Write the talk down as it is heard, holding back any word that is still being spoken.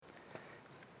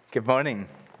Good morning.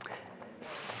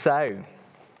 So,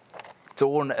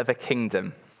 dawn of a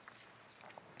kingdom.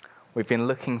 We've been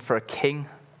looking for a king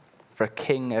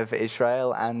of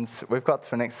Israel, and we've got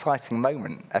to an exciting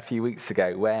moment a few weeks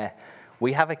ago where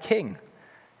we have a king.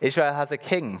 Israel has a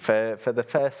king for the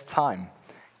first time,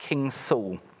 King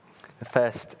Saul, the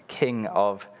first king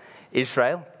of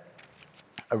Israel,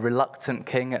 a reluctant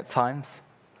king at times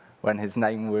when his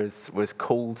name was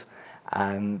called.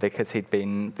 Because he'd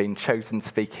been chosen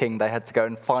to be king, they had to go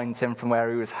and find him from where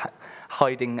he was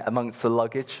hiding amongst the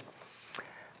luggage.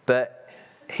 But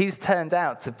he's turned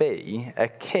out to be a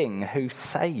king who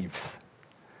saves.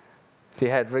 If you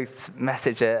heard Ruth's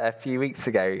message a few weeks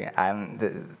ago,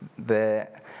 the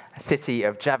city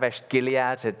of Jabesh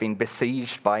Gilead had been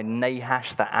besieged by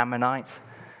Nahash the Ammonite.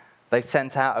 They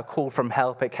sent out a call from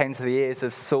help. It came to the ears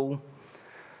of Saul.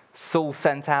 Saul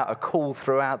sent out a call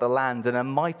throughout the land, and a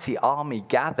mighty army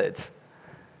gathered,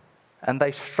 and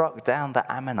they struck down the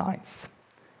Ammonites.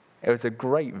 It was a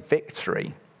great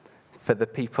victory for the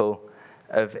people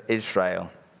of Israel.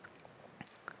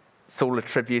 Saul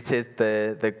attributed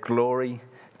the glory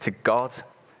to God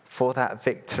for that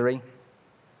victory.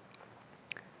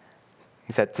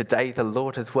 He said, "Today the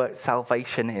Lord has worked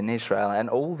salvation in Israel," and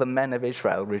all the men of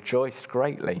Israel rejoiced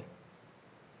greatly.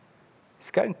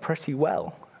 It's going pretty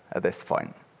well. At this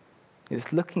point,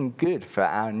 it's looking good for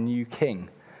our new king,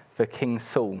 for King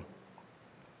Saul.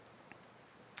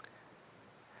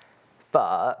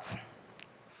 But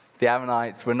the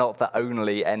Ammonites were not the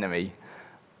only enemy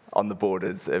on the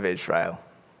borders of Israel.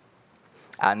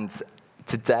 And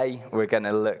today we're going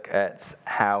to look at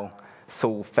how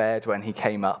Saul fared when he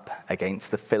came up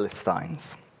against the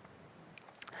Philistines.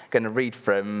 I'm going to read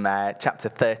from chapter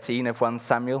 13 of 1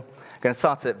 Samuel. I'm going to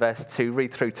start at verse 2,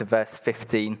 read through to verse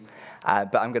 15,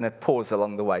 but I'm going to pause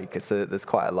along the way because there's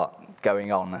quite a lot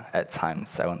going on at times,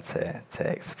 so I want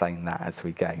to explain that as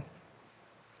we go.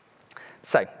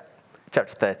 So,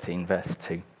 chapter 13, verse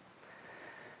 2.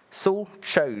 Saul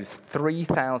chose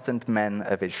 3,000 men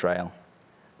of Israel.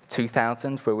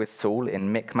 2,000 were with Saul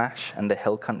in Michmash and the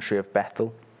hill country of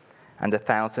Bethel, and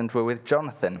 1,000 were with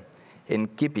Jonathan in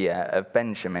Gibeah of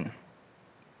Benjamin.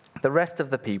 The rest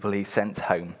of the people he sent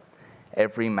home,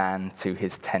 every man to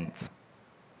his tent.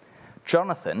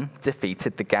 Jonathan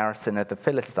defeated the garrison of the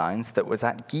Philistines that was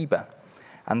at Geba,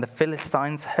 and the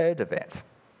Philistines heard of it.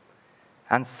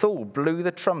 And Saul blew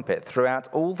the trumpet throughout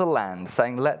all the land,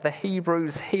 saying, "Let the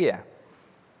Hebrews hear."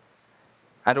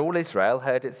 And all Israel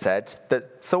heard it said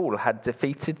that Saul had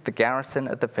defeated the garrison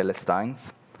of the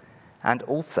Philistines, and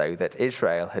also that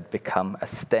Israel had become a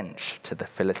stench to the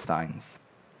Philistines.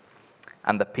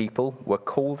 And the people were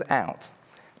called out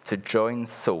to join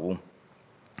Saul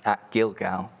at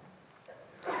Gilgal.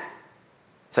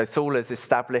 So Saul has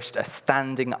established a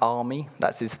standing army.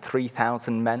 That's his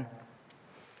 3,000 men.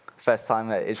 First time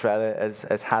that Israel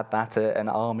has had that, an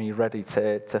army ready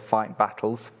to fight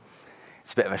battles.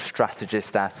 It's a bit of a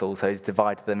strategist, Saul, so he's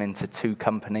divided them into two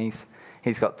companies.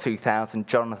 He's got 2,000.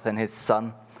 Jonathan, his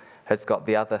son, has got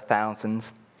the other 1,000.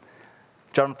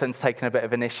 Jonathan's taken a bit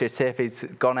of initiative. He's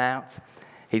gone out.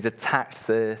 He's attacked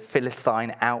the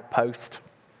Philistine outpost,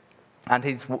 and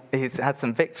he's had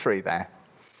some victory there.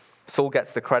 Saul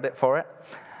gets the credit for it.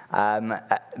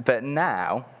 But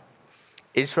now,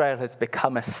 Israel has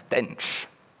become a stench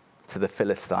to the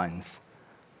Philistines.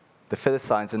 The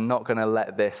Philistines are not going to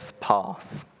let this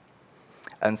pass.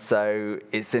 And so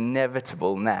it's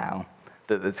inevitable now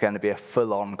that there's going to be a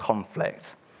full-on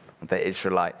conflict with the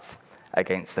Israelites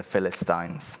against the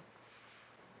Philistines.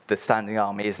 The standing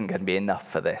army isn't going to be enough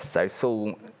for this. So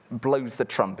Saul blows the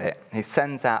trumpet. He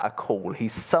sends out a call. He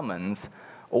summons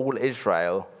all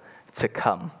Israel to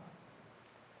come.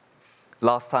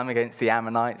 Last time against the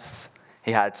Ammonites,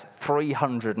 he had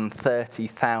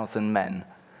 330,000 men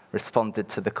responded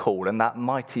to the call, and that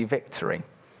mighty victory.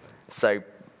 So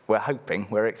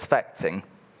we're expecting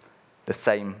the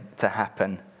same to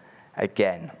happen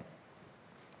again.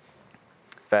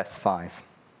 Verse 5.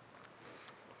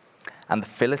 And the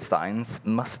Philistines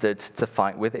mustered to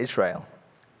fight with Israel,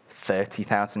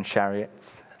 30,000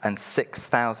 chariots and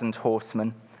 6,000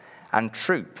 horsemen, and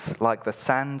troops like the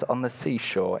sand on the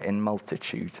seashore in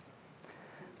multitude.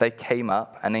 They came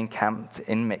up and encamped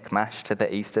in Michmash to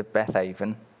the east of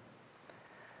Bethaven.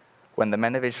 When the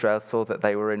men of Israel saw that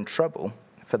they were in trouble,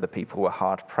 for the people were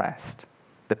hard pressed,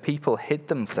 the people hid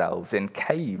themselves in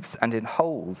caves and in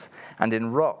holes and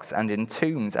in rocks and in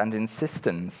tombs and in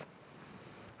cisterns.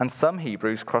 And some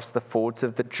Hebrews crossed the fords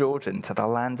of the Jordan to the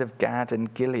land of Gad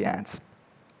and Gilead.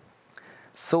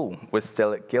 Saul was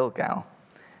still at Gilgal,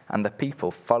 and the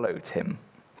people followed him,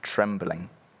 trembling.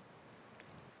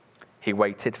 He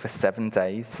waited for 7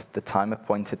 days, the time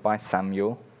appointed by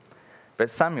Samuel. But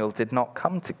Samuel did not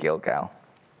come to Gilgal,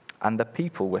 and the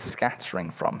people were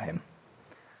scattering from him.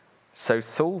 So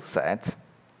Saul said,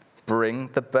 "Bring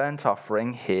the burnt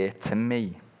offering here to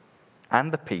me,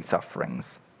 and the peace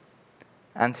offerings."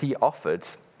 And he offered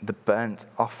the burnt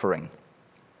offering.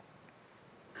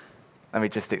 Let me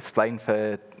just explain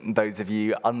for those of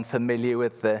you unfamiliar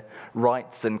with the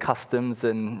rites and customs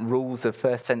and rules of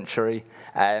first century,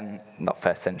 not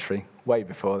first century, way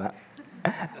before that,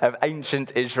 of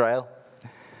ancient Israel.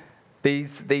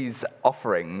 These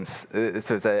offerings, this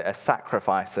was a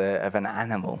sacrifice of an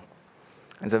animal.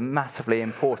 It was a massively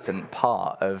important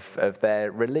part of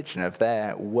their religion, of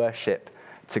their worship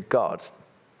to God.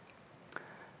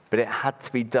 But it had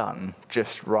to be done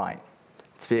just right.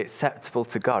 To be acceptable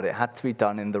to God, it had to be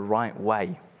done in the right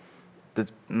way.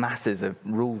 There's masses of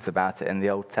rules about it in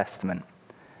the Old Testament.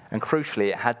 And crucially,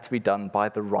 it had to be done by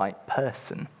the right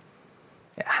person.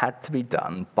 It had to be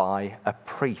done by a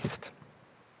priest.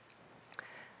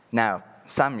 Now,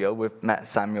 Samuel, we've met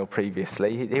Samuel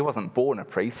previously. He wasn't born a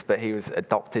priest, but he was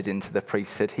adopted into the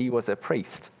priesthood. He was a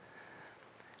priest.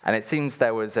 And it seems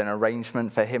there was an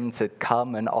arrangement for him to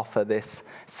come and offer this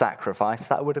sacrifice.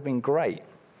 That would have been great.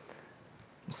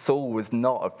 Saul was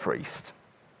not a priest.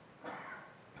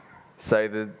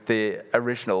 So the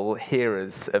original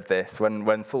hearers of this,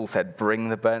 when Saul said, "Bring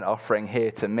the burnt offering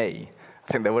here to me,"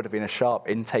 I think there would have been a sharp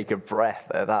intake of breath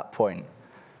at that point.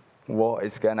 What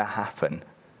is going to happen?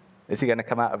 Is he going to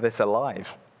come out of this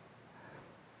alive?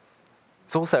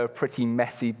 It's also a pretty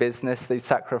messy business, these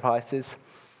sacrifices.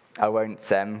 I won't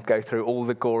go through all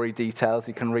the gory details.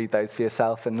 You can read those for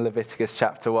yourself in Leviticus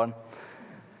chapter 1.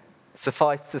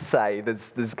 Suffice to say,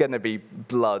 there's going to be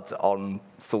blood on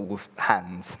Saul's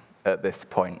hands at this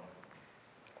point.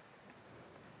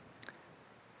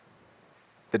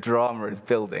 The drama is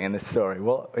building in this story.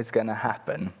 What is going to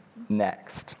happen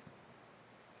next?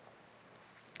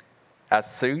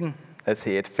 As soon as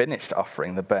he had finished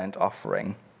offering the burnt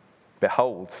offering,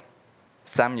 behold,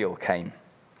 Samuel came.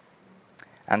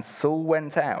 And Saul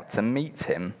went out to meet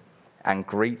him and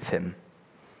greet him.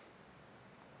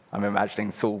 I'm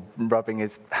imagining Saul rubbing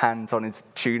his hands on his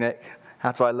tunic.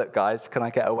 How do I look, guys? Can I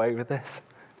get away with this?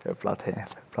 Bit of blood here,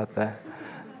 blood there.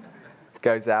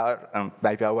 Goes out, and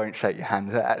maybe I won't shake your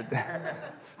hand.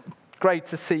 Great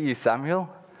to see you, Samuel.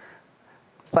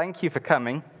 Thank you for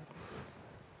coming.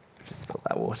 Just spill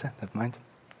that water, never mind.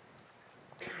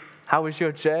 How was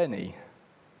your journey?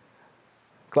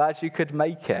 Glad you could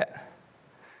make it.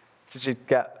 Did you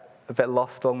get a bit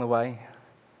lost on the way?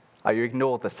 Oh, you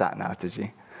ignored the sat nav, did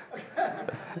you?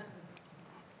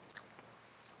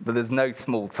 But there's no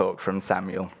small talk from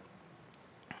Samuel.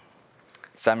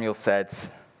 Samuel said,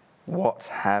 "What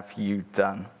have you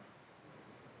done?"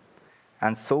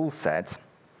 And Saul said,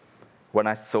 "When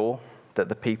I saw that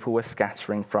the people were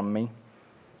scattering from me,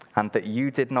 and that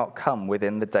you did not come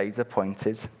within the days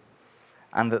appointed,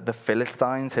 and that the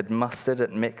Philistines had mustered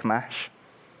at Michmash,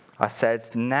 I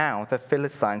said, now the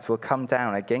Philistines will come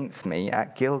down against me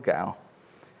at Gilgal,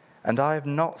 and I have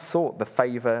not sought the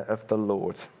favor of the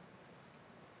Lord.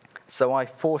 So I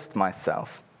forced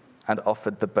myself and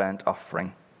offered the burnt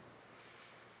offering."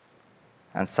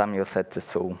 And Samuel said to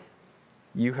Saul,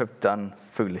 "You have done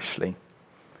foolishly.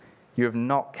 You have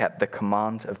not kept the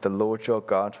command of the Lord your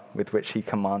God with which he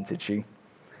commanded you.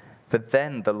 For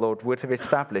then the Lord would have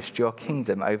established your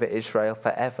kingdom over Israel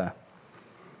forever.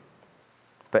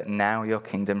 But now your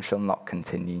kingdom shall not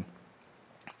continue.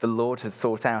 The Lord has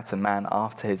sought out a man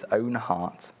after his own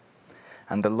heart,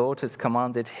 and the Lord has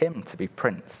commanded him to be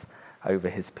prince over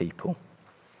his people,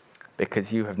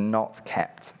 because you have not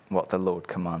kept what the Lord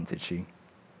commanded you."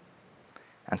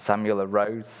 And Samuel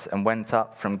arose and went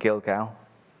up from Gilgal.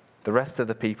 The rest of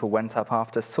the people went up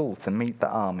after Saul to meet the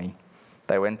army.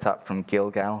 They went up from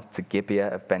Gilgal to Gibeah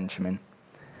of Benjamin.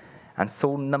 And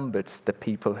Saul numbered the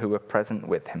people who were present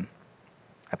with him,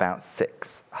 about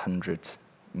 600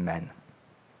 men.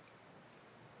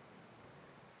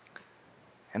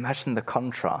 Imagine the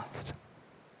contrast.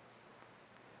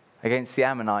 Against the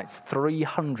Ammonites,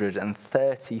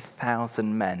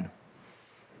 330,000 men.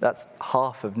 That's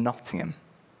half of Nottingham.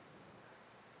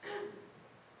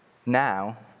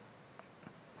 Now,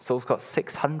 Saul's got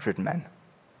 600 men.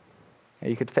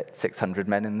 You could fit 600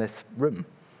 men in this room.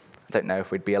 I don't know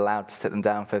if we'd be allowed to sit them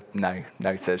down for... No,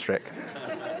 says Rick.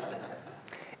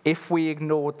 If we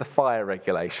ignored the fire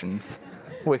regulations,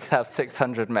 we could have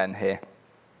 600 men here.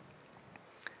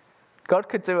 God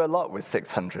could do a lot with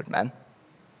 600 men.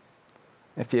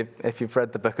 If you've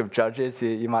read the book of Judges,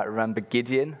 you might remember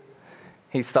Gideon.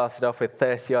 He started off with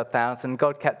 30-odd thousand.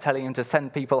 God kept telling him to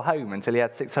send people home until he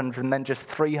had 600 and then just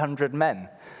 300 men.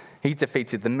 He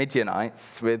defeated the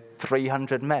Midianites with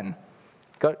 300 men.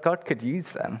 God could use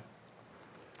them.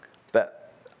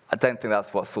 But I don't think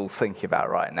that's what Saul's thinking about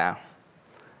right now.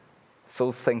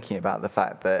 Saul's thinking about the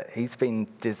fact that he's been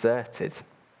deserted.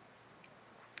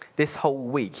 This whole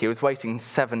week, he was waiting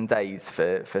 7 days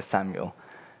for Samuel.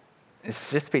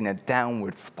 It's just been a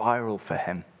downward spiral for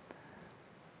him.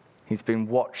 He's been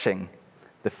watching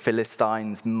the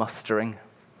Philistines mustering,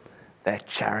 their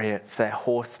chariots, their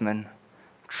horsemen,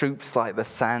 troops like the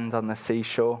sand on the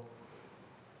seashore.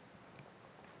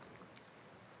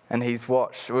 And he's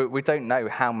watched, we don't know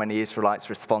how many Israelites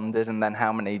responded and then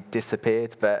how many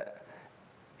disappeared, but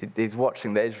he's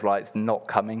watching the Israelites not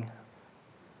coming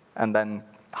and then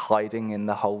hiding in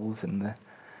the holes in the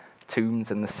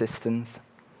tombs and the cisterns.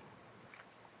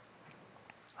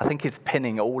 I think he's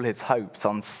pinning all his hopes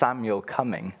on Samuel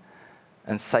coming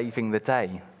and saving the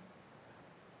day.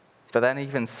 But then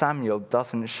even Samuel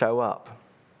doesn't show up.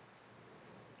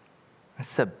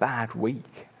 It's a bad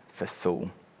week for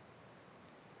Saul.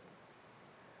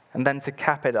 And then to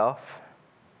cap it off,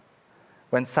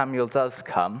 when Samuel does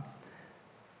come,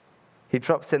 he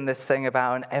drops in this thing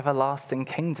about an everlasting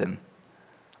kingdom.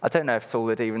 I don't know if Saul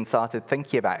had even started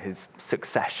thinking about his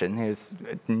succession. He was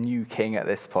a new king at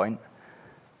this point.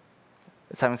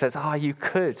 Someone says, you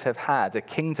could have had a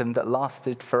kingdom that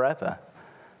lasted forever.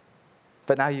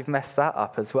 But now you've messed that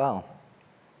up as well.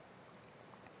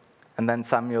 And then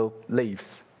Samuel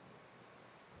leaves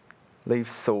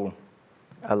Saul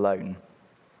alone.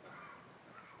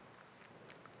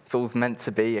 Saul's meant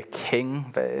to be a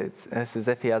king, but it's as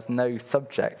if he has no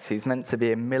subjects. He's meant to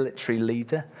be a military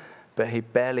leader, but he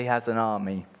barely has an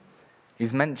army.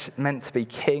 He's meant to be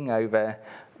king over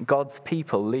God's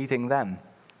people, leading them.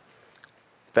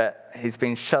 But he's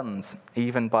been shunned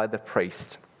even by the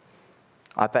priest.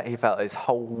 I bet he felt his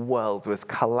whole world was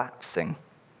collapsing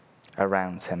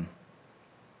around him.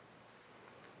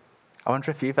 I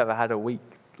wonder if you've ever had a week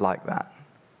like that.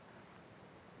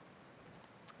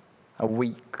 A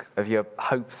week of your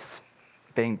hopes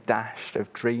being dashed,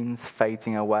 of dreams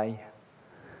fading away,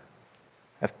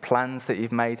 of plans that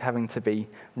you've made having to be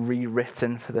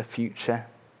rewritten for the future.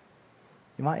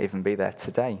 You might even be there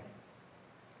today.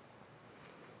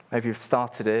 Maybe you've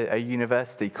started a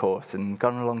university course and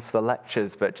gone along to the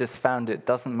lectures, but just found it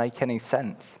doesn't make any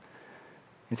sense.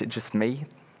 Is it just me?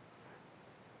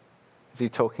 Is he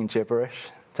talking gibberish?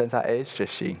 Turns out it is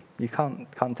just you. You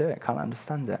can't do it, can't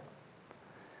understand it.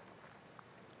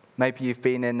 Maybe you've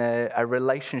been in a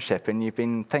relationship and you've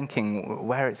been thinking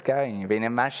where it's going. You've been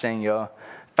imagining your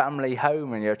family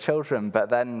home and your children, but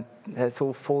then it's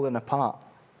all fallen apart.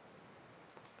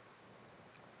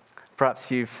 Perhaps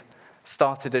you've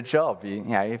started a job.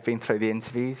 You've been through the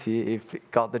interviews, you've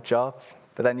got the job,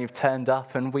 but then you've turned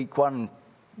up and week one,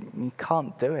 you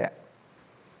can't do it.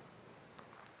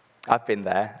 I've been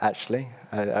there, actually.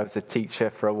 I was a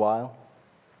teacher for a while.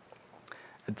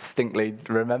 I distinctly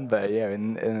remember,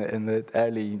 in the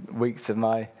early weeks of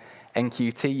my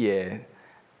NQT year,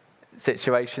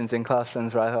 situations in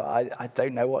classrooms where I thought, I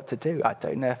don't know what to do. I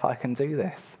don't know if I can do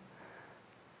this.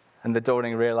 And the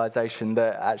dawning realization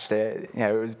that actually,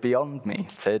 it was beyond me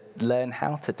to learn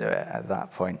how to do it at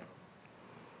that point.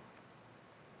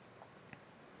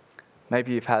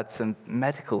 Maybe you've had some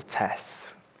medical tests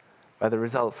where the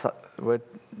results were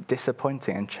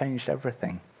disappointing and changed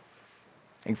everything.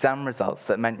 Exam results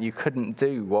that meant you couldn't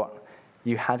do what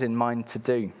you had in mind to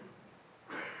do.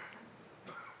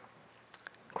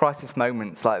 Crisis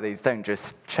moments like these don't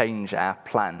just change our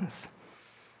plans.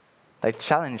 They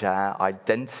challenge our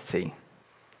identity,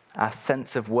 our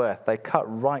sense of worth. They cut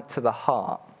right to the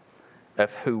heart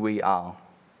of who we are.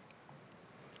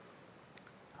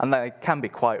 And they can be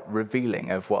quite revealing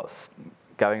of what's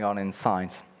going on inside.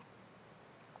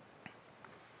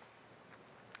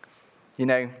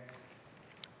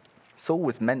 Saul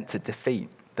was meant to defeat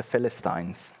the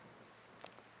Philistines.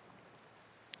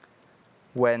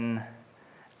 When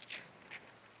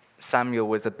Samuel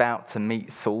was about to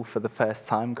meet Saul for the first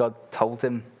time, God told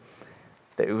him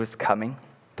that it was coming.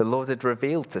 The Lord had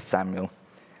revealed to Samuel,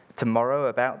 "Tomorrow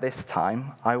about this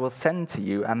time I will send to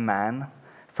you a man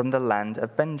from the land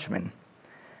of Benjamin,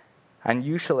 and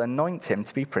you shall anoint him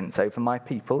to be prince over my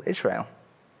people Israel.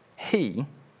 He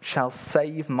shall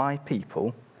save my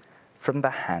people from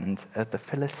the hand of the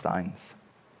Philistines."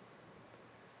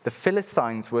 The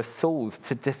Philistines were Saul's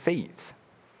to defeat.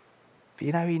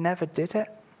 But he never did it.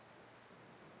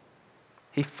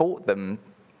 He fought them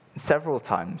several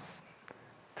times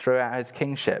throughout his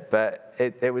kingship, but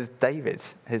it was David,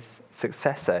 his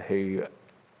successor, who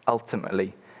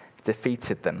ultimately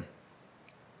defeated them.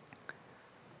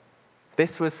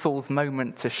 This was Saul's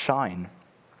moment to shine,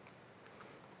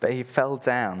 but he fell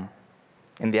down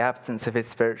in the absence of his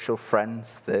spiritual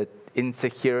friends. The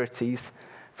insecurities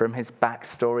from his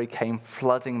backstory came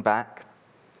flooding back,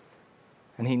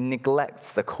 and he neglects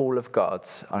the call of God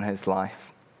on his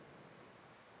life,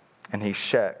 and he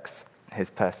shirks his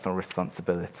personal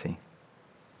responsibility.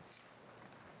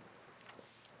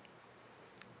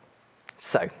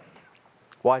 So,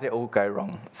 why did it all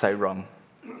go so wrong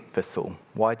for Saul?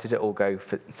 Why did it all go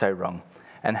so wrong?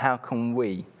 And how can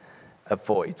we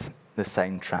avoid the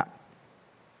same trap?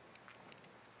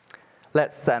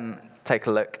 Let's take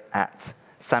a look at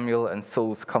Samuel and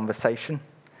Saul's conversation.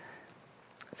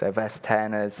 So verse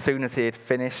 10, as soon as he had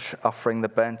finished offering the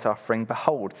burnt offering,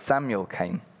 behold, Samuel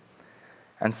came.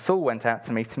 And Saul went out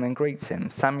to meet him and greet him.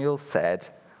 Samuel said,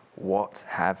 "What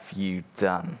have you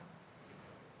done?"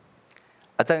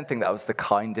 I don't think that was the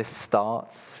kindest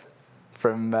start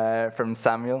from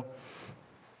Samuel.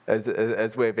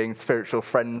 As we're being spiritual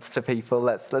friends to people,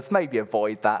 let's maybe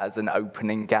avoid that as an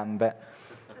opening gambit.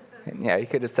 He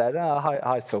could have said, "Oh,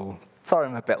 hi Saul. Sorry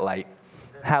I'm a bit late.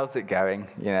 How's it going?"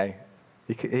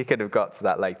 He could have got to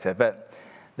that later. But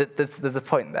there's a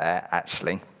point there,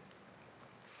 actually.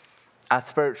 Our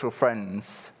spiritual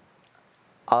friends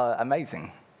are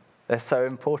amazing. They're so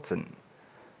important.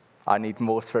 I need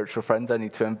more spiritual friends. I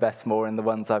need to invest more in the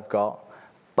ones I've got.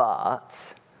 But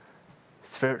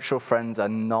spiritual friends are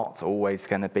not always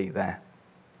going to be there.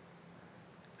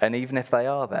 And even if they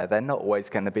are there, they're not always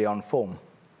going to be on form,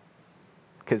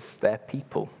 because they're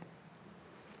people.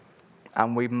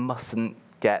 And we mustn't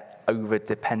get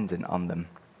over-dependent on them.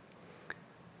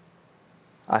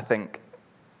 I think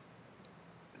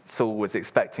Saul was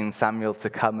expecting Samuel to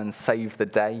come and save the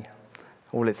day.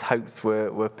 All his hopes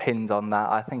were pinned on that.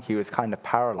 I think he was kind of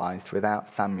paralyzed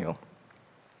without Samuel.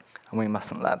 And we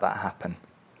mustn't let that happen.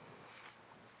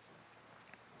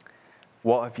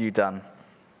 What have you done?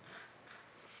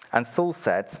 And Saul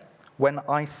said, when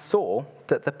I saw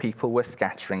that the people were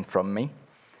scattering from me,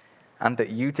 and that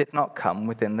you did not come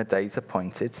within the days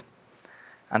appointed,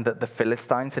 and that the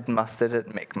Philistines had mustered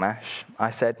at Michmash,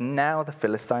 I said, now the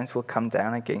Philistines will come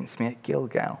down against me at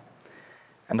Gilgal,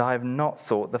 and I have not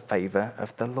sought the favor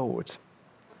of the Lord.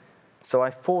 So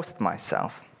I forced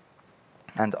myself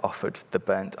and offered the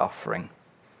burnt offering.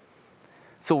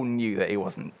 Saul knew that he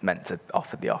wasn't meant to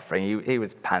offer the offering. He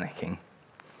was panicking.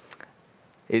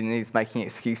 He's making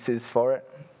excuses for it.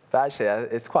 But actually,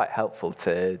 it's quite helpful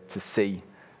to see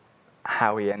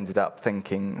how he ended up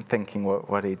thinking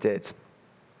what he did.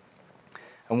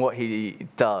 And what he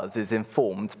does is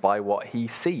informed by what he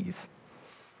sees.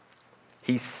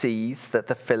 He sees that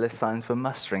the Philistines were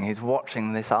mustering. He's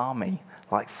watching this army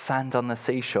like sand on the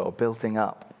seashore building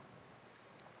up.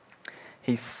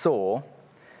 He saw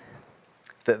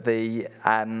that the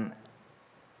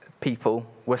people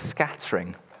were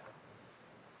scattering.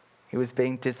 He was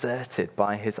being deserted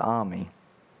by his army.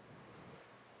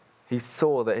 He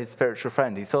saw that his spiritual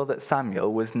friend, he saw that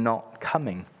Samuel was not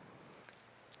coming.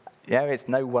 Yeah, it's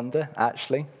no wonder,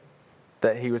 actually,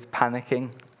 that he was panicking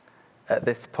at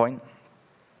this point.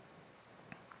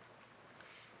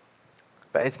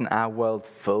 But isn't our world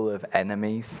full of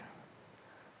enemies,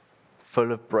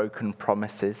 full of broken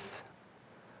promises,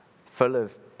 full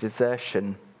of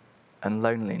desertion and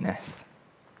loneliness?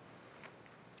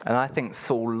 And I think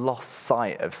Saul lost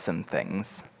sight of some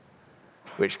things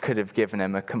which could have given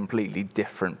him a completely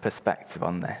different perspective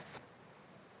on this.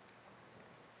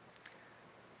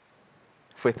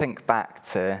 If we think back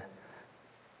to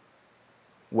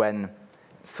when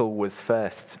Saul was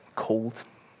first called,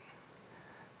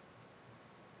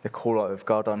 the call of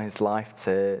God on his life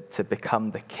to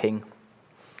become the king,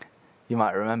 you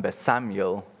might remember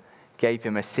Samuel gave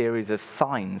him a series of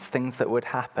signs, things that would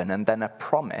happen, and then a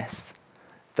promise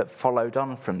that followed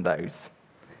on from those.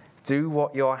 Do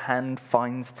what your hand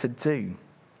finds to do,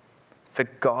 for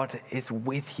God is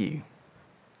with you.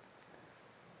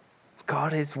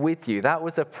 God is with you. That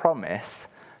was a promise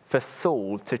for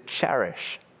Saul to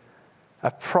cherish, a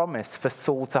promise for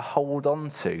Saul to hold on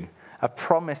to, a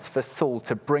promise for Saul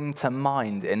to bring to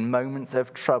mind in moments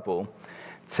of trouble,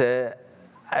 to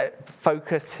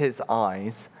focus his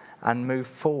eyes and move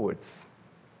forwards.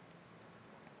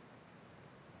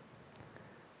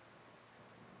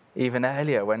 Even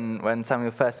earlier, when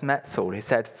Samuel first met Saul, he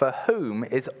said, "For whom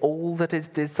is all that is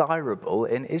desirable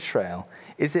in Israel?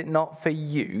 Is it not for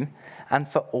you and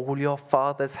for all your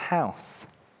father's house?"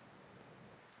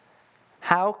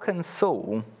 How can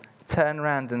Saul turn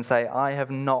around and say, "I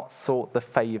have not sought the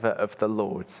favor of the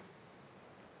Lord"?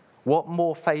 What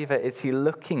more favor is he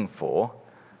looking for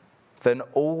than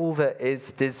all that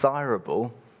is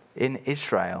desirable in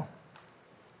Israel.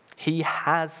 He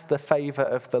has the favor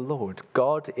of the Lord.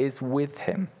 God is with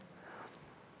him.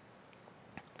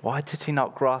 Why did he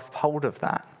not grasp hold of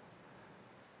that?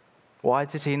 Why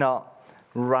did he not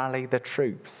rally the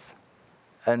troops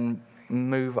and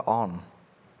move on?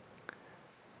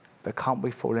 But can't we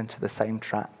fall into the same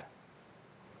trap?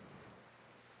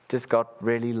 Does God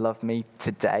really love me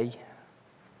today?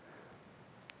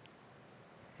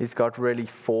 Is God really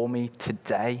for me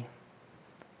today?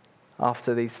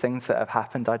 After these things that have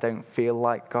happened, I don't feel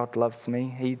like God loves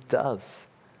me. He does.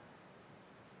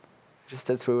 Just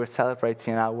as we were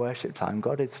celebrating in our worship time,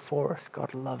 God is for us.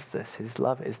 God loves us. His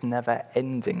love is never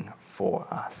ending for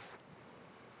us.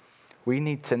 We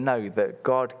need to know that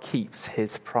God keeps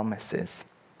his promises.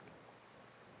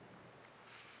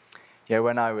 You know,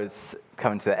 when I was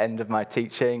coming to the end of my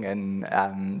teaching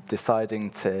and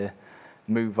deciding to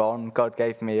move on, God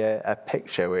gave me a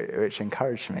picture which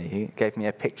encouraged me. He gave me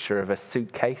a picture of a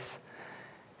suitcase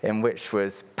in which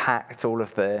was packed all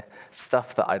of the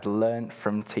stuff that I'd learned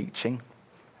from teaching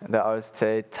that I was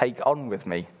to take on with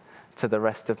me to the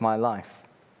rest of my life.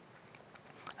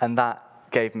 And that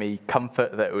gave me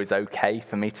comfort that it was okay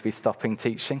for me to be stopping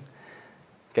teaching.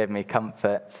 Gave me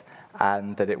comfort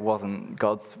and that it wasn't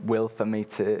God's will for me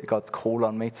God's call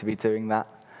on me to be doing that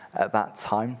at that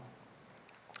time.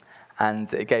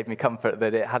 And it gave me comfort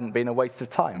that it hadn't been a waste of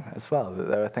time as well, that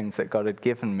there were things that God had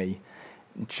given me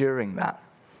during that.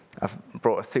 I've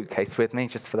brought a suitcase with me,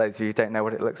 just for those of you who don't know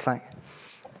what it looks like.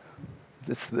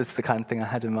 This is the kind of thing I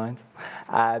had in mind.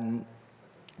 And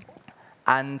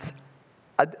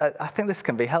I think this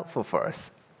can be helpful for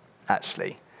us,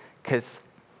 actually, because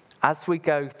as we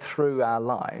go through our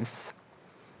lives,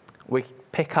 we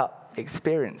pick up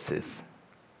experiences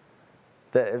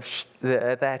that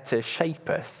are there to shape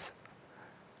us,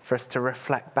 for us to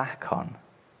reflect back on.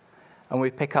 And we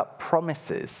pick up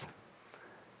promises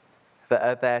that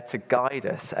are there to guide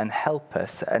us and help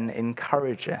us and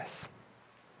encourage us.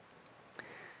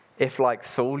 If, like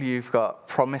Saul, you've got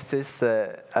promises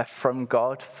that are from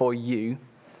God for you,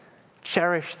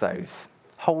 cherish those.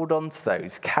 Hold on to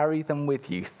those. Carry them with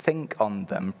you. Think on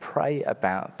them. Pray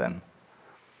about them.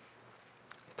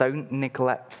 Don't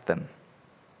neglect them.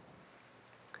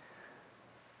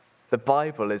 The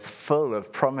Bible is full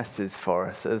of promises for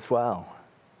us as well.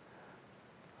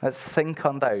 Let's think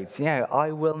on those. You know,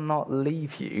 I will not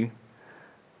leave you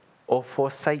or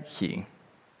forsake you.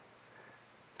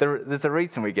 There's a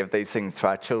reason we give these things to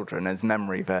our children as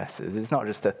memory verses. It's not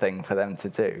just a thing for them to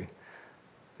do.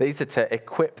 These are to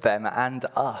equip them and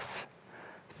us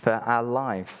for our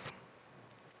lives.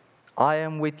 I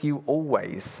am with you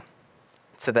always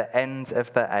to the end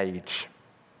of the age.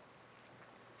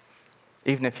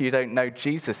 Even if you don't know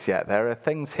Jesus yet, there are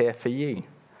things here for you.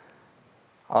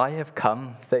 I have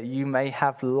come that you may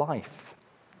have life.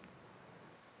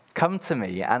 Come to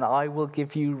me and I will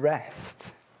give you rest.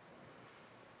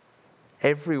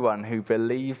 Everyone who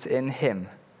believes in him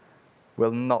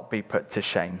will not be put to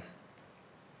shame.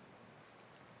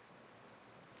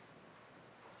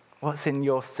 What's in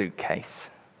your suitcase?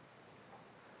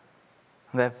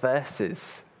 They're verses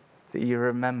that you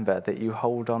remember, that you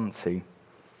hold on to.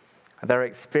 There are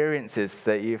experiences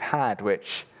that you've had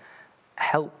which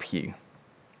help you.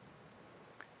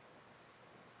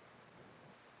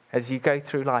 As you go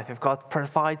through life, if God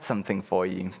provides something for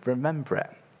you, remember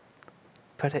it.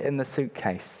 Put it in the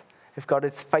suitcase. If God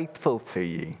is faithful to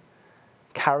you,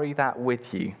 carry that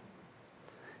with you.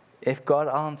 If God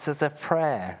answers a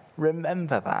prayer,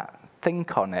 remember that.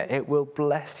 Think on it. It will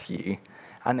bless you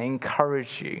and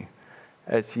encourage you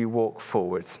as you walk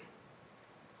forward.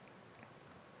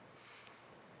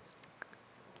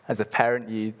 As a parent,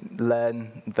 you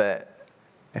learn that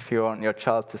if you want your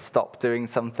child to stop doing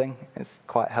something, it's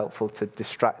quite helpful to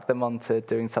distract them onto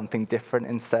doing something different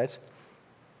instead.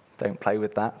 Don't play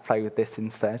with that. Play with this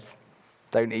instead.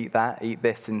 Don't eat that. Eat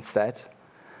this instead.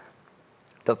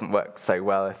 Doesn't work so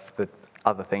well if the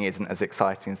other thing isn't as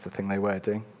exciting as the thing they were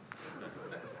doing.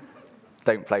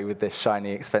 Don't play with this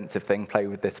shiny, expensive thing. Play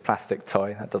with this plastic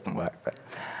toy. That doesn't work. But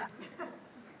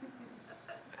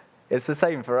it's the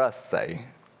same for us, though.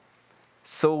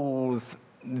 Saul's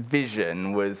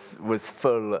vision was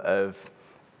full of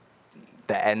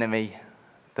the enemy,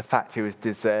 the fact he was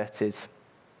deserted,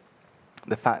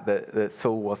 the fact that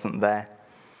Saul wasn't there.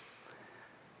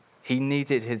 He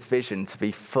needed his vision to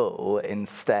be full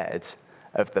instead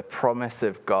of the promise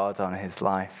of God on his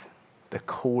life, the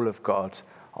call of God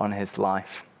on his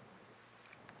life.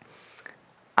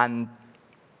 And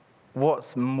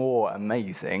what's more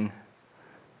amazing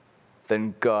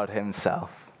than God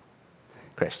himself?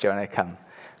 Chris, do you want to come?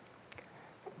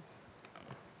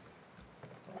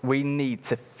 we need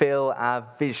to fill our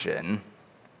vision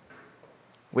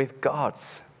with God.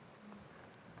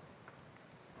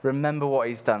 Remember what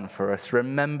he's done for us.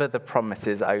 Remember the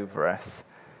promises over us.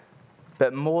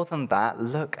 But more than that,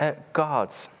 look at God.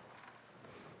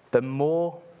 The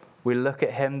more we look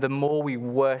at him, the more we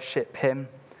worship him,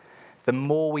 the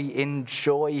more we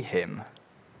enjoy him,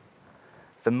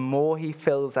 the more he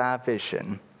fills our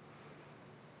vision,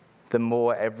 the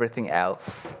more everything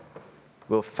else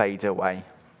will fade away.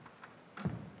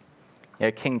 You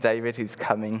know, King David, who's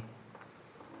coming,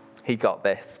 he got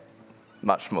this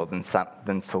much more than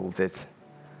Saul did.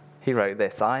 He wrote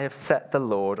this: "I have set the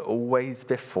Lord always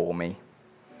before me.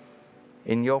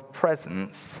 In your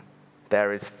presence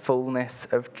there is fullness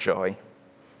of joy.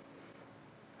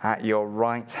 At your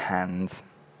right hand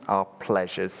are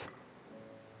pleasures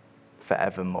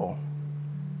forevermore."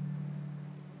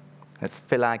 Let's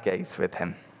fill our gaze with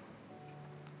him.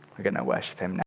 We're going to worship him now.